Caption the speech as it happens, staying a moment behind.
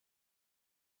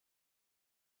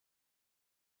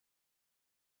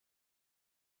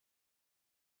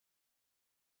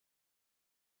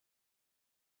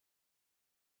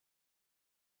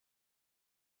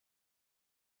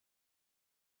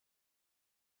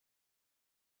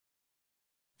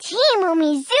Team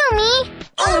Umizoomi!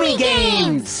 Umi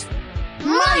Games!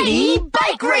 Mighty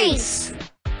Bike Race!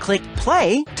 Click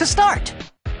play to start.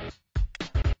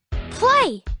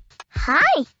 Play!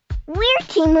 Hi, we're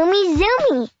Team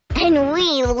Umizoomi, and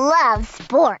we love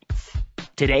sports.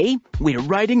 Today, we're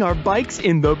riding our bikes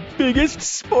in the biggest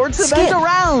sports event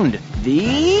around,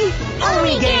 the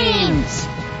Umi Games!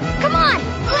 Come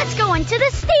on, let's go into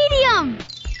the stadium!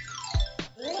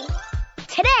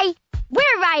 Today,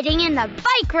 we're riding in the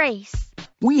bike race.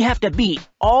 We have to beat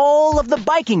all of the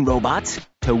biking robots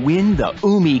to win the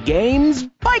Umi Games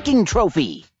biking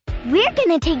trophy. We're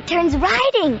gonna take turns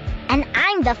riding, and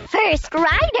I'm the first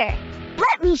rider.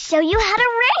 Let me show you how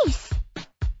to race.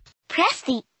 Press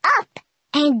the up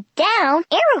and down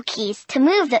arrow keys to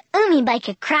move the Umi bike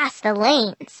across the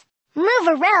lanes. Move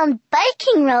around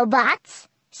biking robots,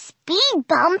 speed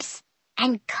bumps,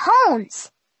 and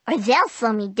cones, or they'll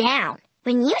slow me down.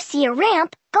 When you see a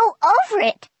ramp, go over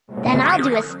it. Then I'll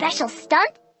do a special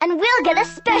stunt, and we'll get a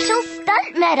special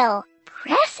stunt medal.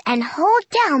 Press and hold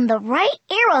down the right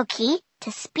arrow key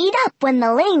to speed up when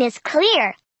the lane is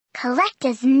clear. Collect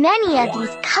as many of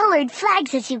these colored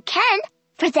flags as you can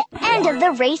for the end of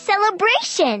the race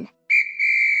celebration.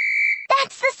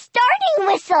 That's the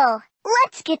starting whistle.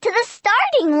 Let's get to the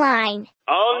starting line.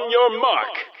 On your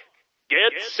mark.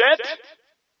 Get set.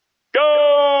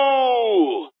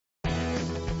 Go!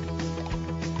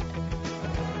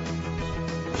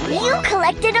 You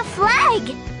collected a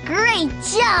flag! Great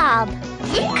job!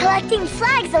 Keep collecting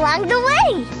flags along the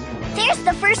way! There's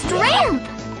the first ramp!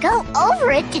 Go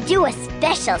over it to do a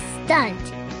special stunt.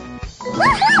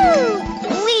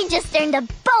 Woohoo! We just earned a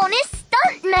bonus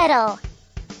stunt medal!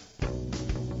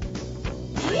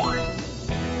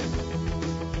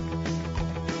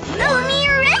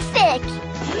 Umirific!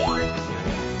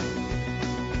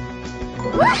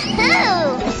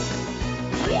 Woohoo!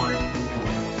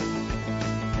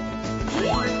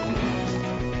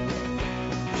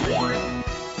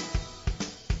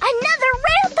 Another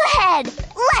ramp ahead!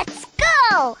 Let's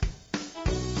go!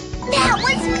 That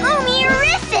was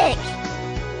Umirific!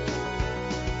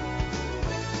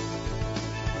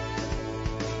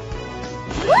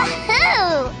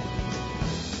 Woohoo!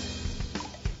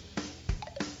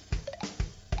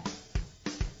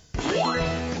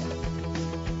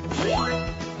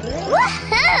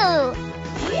 Woohoo!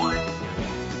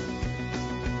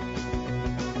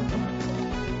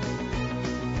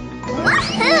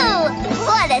 Woohoo!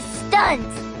 What a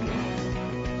stunt!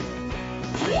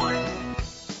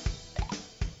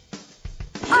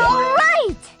 All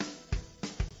right!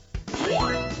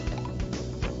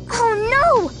 Oh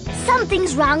no!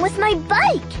 Something's wrong with my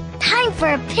bike! Time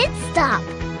for a pit stop!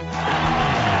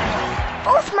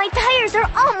 Both my tires are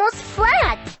almost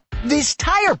flat! This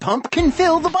tire pump can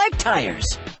fill the bike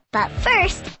tires. But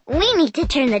first, we need to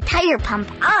turn the tire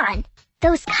pump on.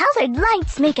 Those colored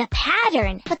lights make a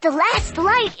pattern, but the last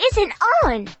light isn't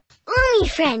on. Umi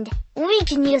friend, we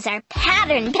can use our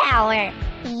pattern power.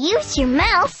 Use your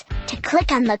mouse to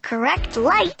click on the correct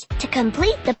light to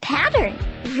complete the pattern.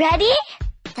 Ready?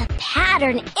 The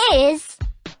pattern is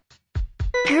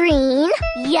green,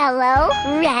 yellow,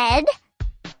 red.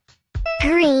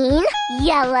 Green,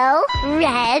 yellow,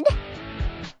 red.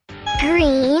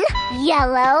 Green,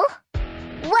 yellow.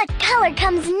 What color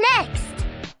comes next?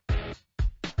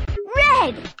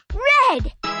 Red!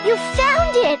 Red! You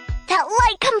found it! That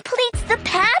light completes the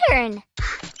pattern!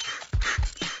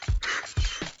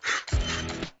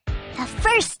 The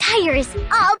first tire is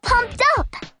all pumped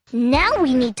up. Now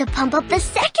we need to pump up the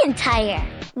second tire.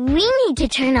 We need to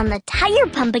turn on the tire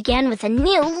pump again with a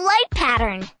new light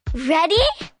pattern. Ready?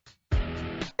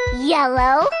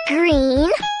 Yellow,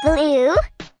 green, blue.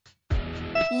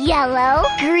 Yellow,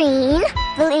 green,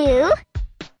 blue.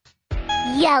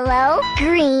 Yellow,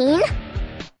 green.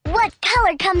 What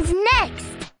color comes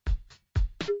next?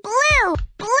 Blue!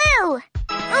 Blue!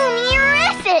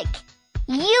 Umirific!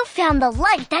 You found the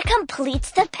light that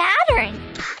completes the pattern.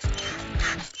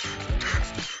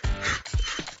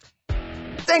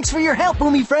 Thanks for your help,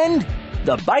 Umi friend.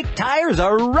 The bike tires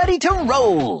are ready to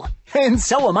roll. And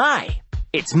so am I.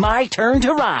 It's my turn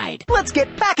to ride. Let's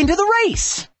get back into the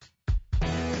race.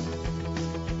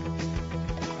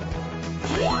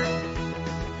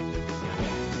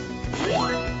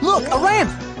 Look, a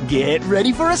ramp! Get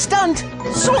ready for a stunt!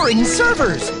 Soaring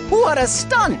servers! What a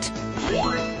stunt!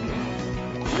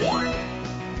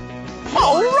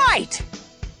 All right!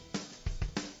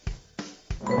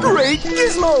 Great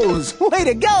gizmos! Way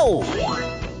to go!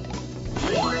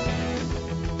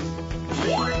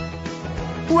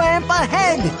 Ramp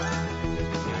ahead!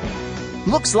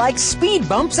 Looks like speed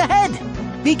bumps ahead.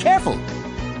 Be careful.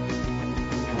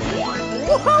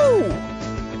 Woohoo!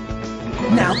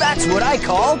 Now that's what I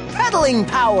call pedaling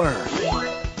power!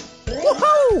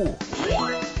 Woohoo!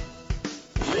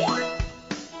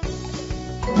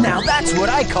 Now that's what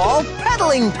I call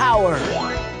pedaling power!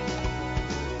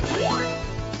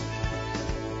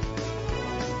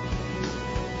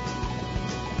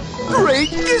 Great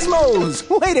gizmos!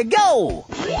 Way to go!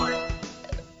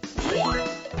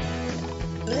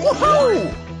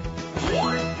 Woohoo!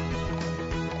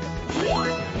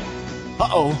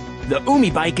 Uh-oh, the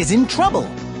Umi bike is in trouble.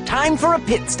 Time for a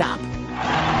pit stop.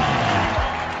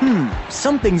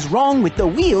 Something's wrong with the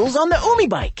wheels on the Umi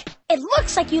bike. It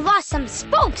looks like you lost some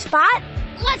spokes, Spot.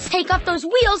 Let's take off those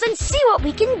wheels and see what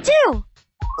we can do.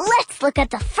 Let's look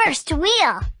at the first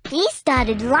wheel. These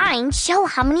dotted lines show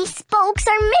how many spokes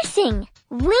are missing.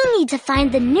 We need to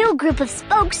find the new group of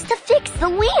spokes to fix the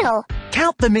wheel.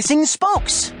 Count the missing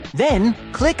spokes. Then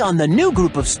click on the new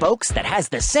group of spokes that has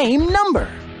the same number.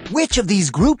 Which of these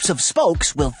groups of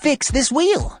spokes will fix this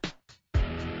wheel?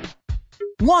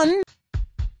 One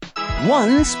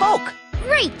spoke.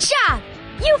 Great job!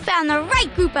 You found the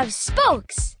right group of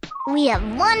spokes. We have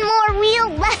one more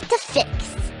wheel left to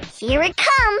fix. Here it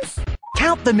comes.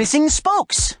 Count the missing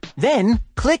spokes. Then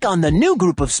click on the new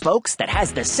group of spokes that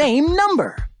has the same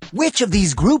number. Which of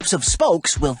these groups of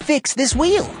spokes will fix this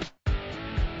wheel?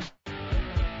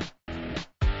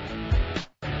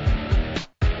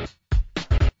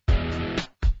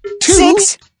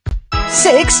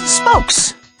 Six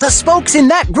spokes. The spokes in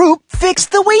that group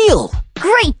fixed the wheel.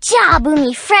 Great job,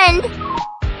 Umi friend.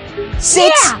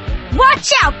 Six. Yeah!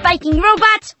 Watch out, biking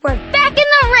robots! We're back in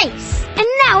the race! And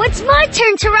now it's my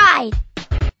turn to ride!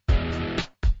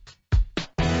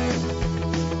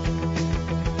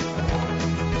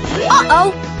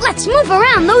 Uh-oh! Let's move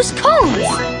around those cones!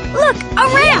 Look, a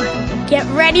ramp! Get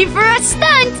ready for a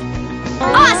stunt!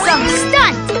 Awesome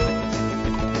stunt!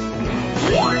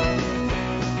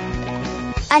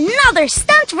 Another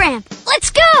stunt ramp! Let's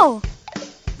go!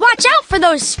 Watch out for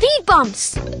those speed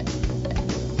bumps!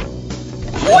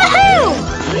 Woohoo!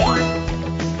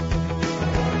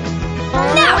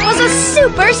 That was a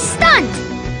super stunt!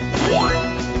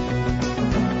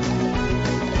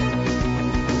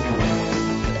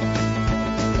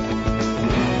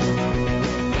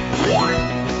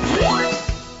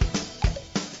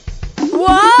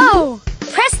 Whoa!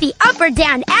 Press the up or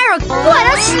down arrow.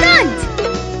 What a stunt!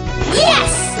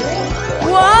 Yes!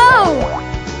 Whoa!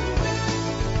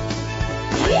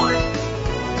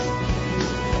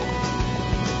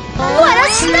 What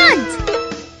a stunt!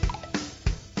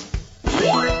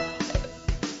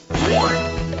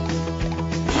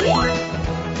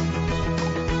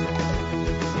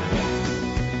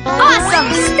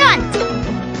 Awesome stunt!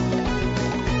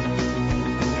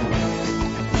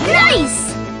 Nice!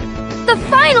 The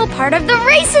final part of the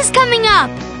race is coming up!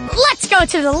 Let's go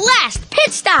to the last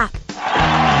pit stop!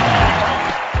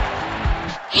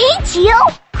 Hey,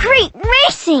 Gio! Great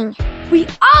racing! We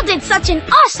all did such an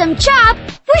awesome job!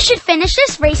 We should finish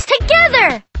this race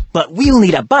together! But we'll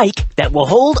need a bike that will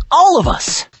hold all of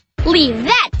us. Leave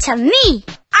that to me!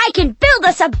 I can build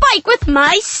us a bike with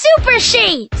my super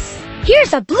shapes!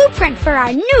 Here's a blueprint for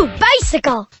our new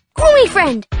bicycle! Umi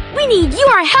friend, we need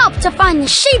your help to find the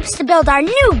shapes to build our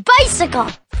new bicycle!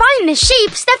 Find the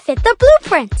shapes that fit the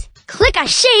blueprint. Click a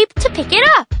shape to pick it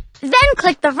up. Then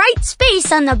click the right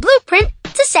space on the blueprint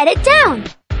to set it down.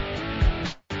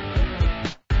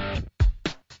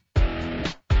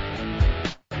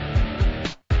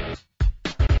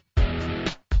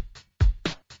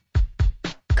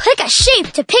 Click a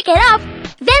shape to pick it up,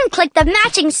 then click the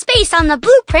matching space on the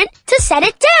blueprint to set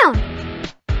it down.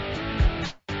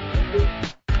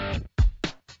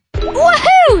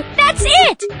 Woohoo! That's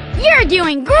it! You're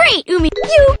doing great, Umi!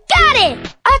 You got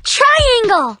it! A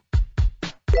triangle!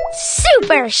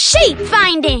 Super shape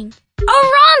finding! A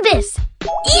rhombus!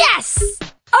 Yes!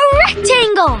 A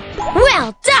rectangle!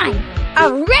 Well done!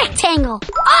 A rectangle!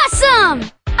 Awesome!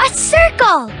 A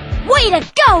circle! Way to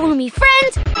go, Umi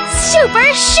friend!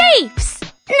 Super shapes!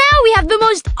 Now we have the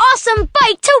most awesome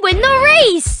bike to win the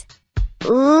race!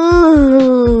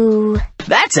 Ooh.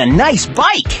 That's a nice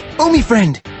bike! Umi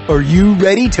friend, are you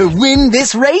ready to win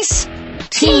this race?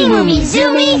 Team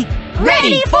Umizoomi,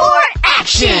 ready for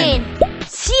action!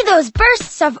 See those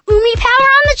bursts of Umi power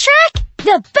on the track?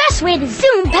 The best way to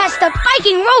zoom past the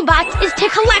biking robots is to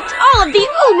collect all of the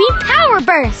Umi power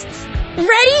bursts.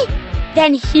 Ready?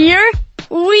 Then here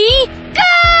we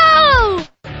go!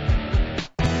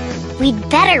 We'd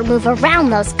better move around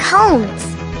those cones.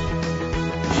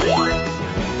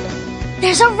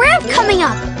 There's a ramp coming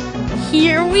up.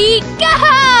 Here we go!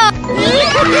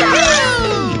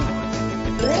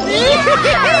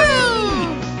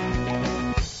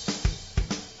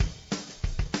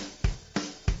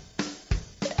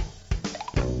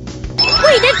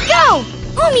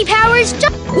 Umi powers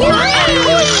jump!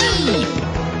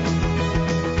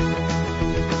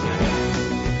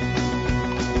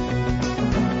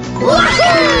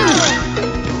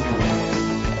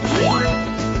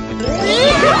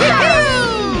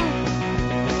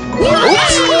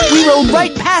 Oops! We rode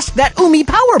right past that Umi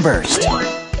power burst.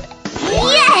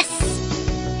 Yes!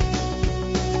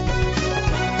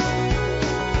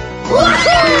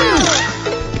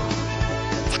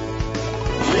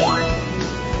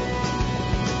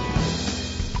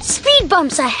 Speed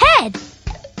bumps ahead!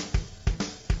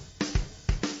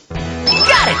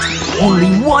 Got it! Only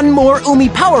one more Umi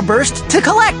power burst to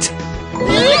collect.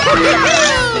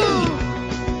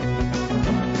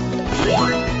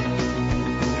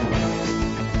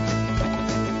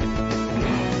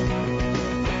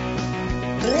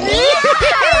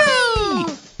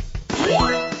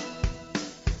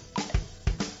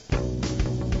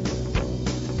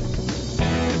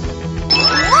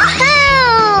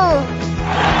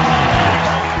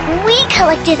 We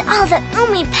collected all the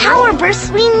Umi power bursts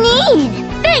we need.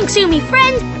 Thanks, Umi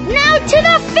friends! Now to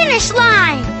the finish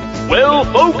line! Well,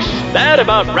 folks, that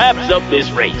about wraps up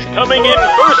this race. Coming in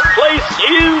first place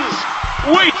is...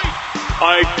 Wait!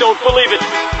 I don't believe it.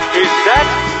 Is that...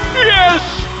 Yes!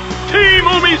 Team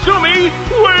Umizoomi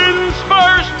wins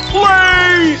first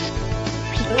place!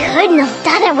 We couldn't have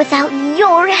done it without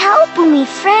your help, Umi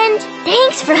friend.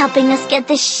 Thanks for helping us get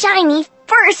this shiny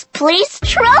first place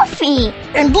trophy.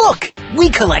 And look, we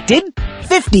collected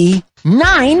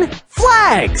 59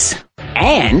 flags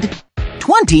and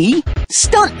 20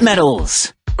 stunt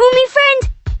medals. Umi friend,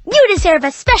 you deserve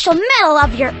a special medal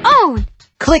of your own!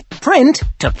 Click print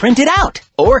to print it out,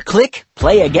 or click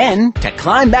play again to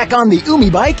climb back on the Umi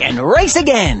bike and race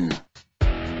again.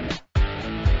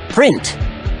 Print.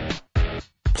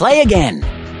 Play again.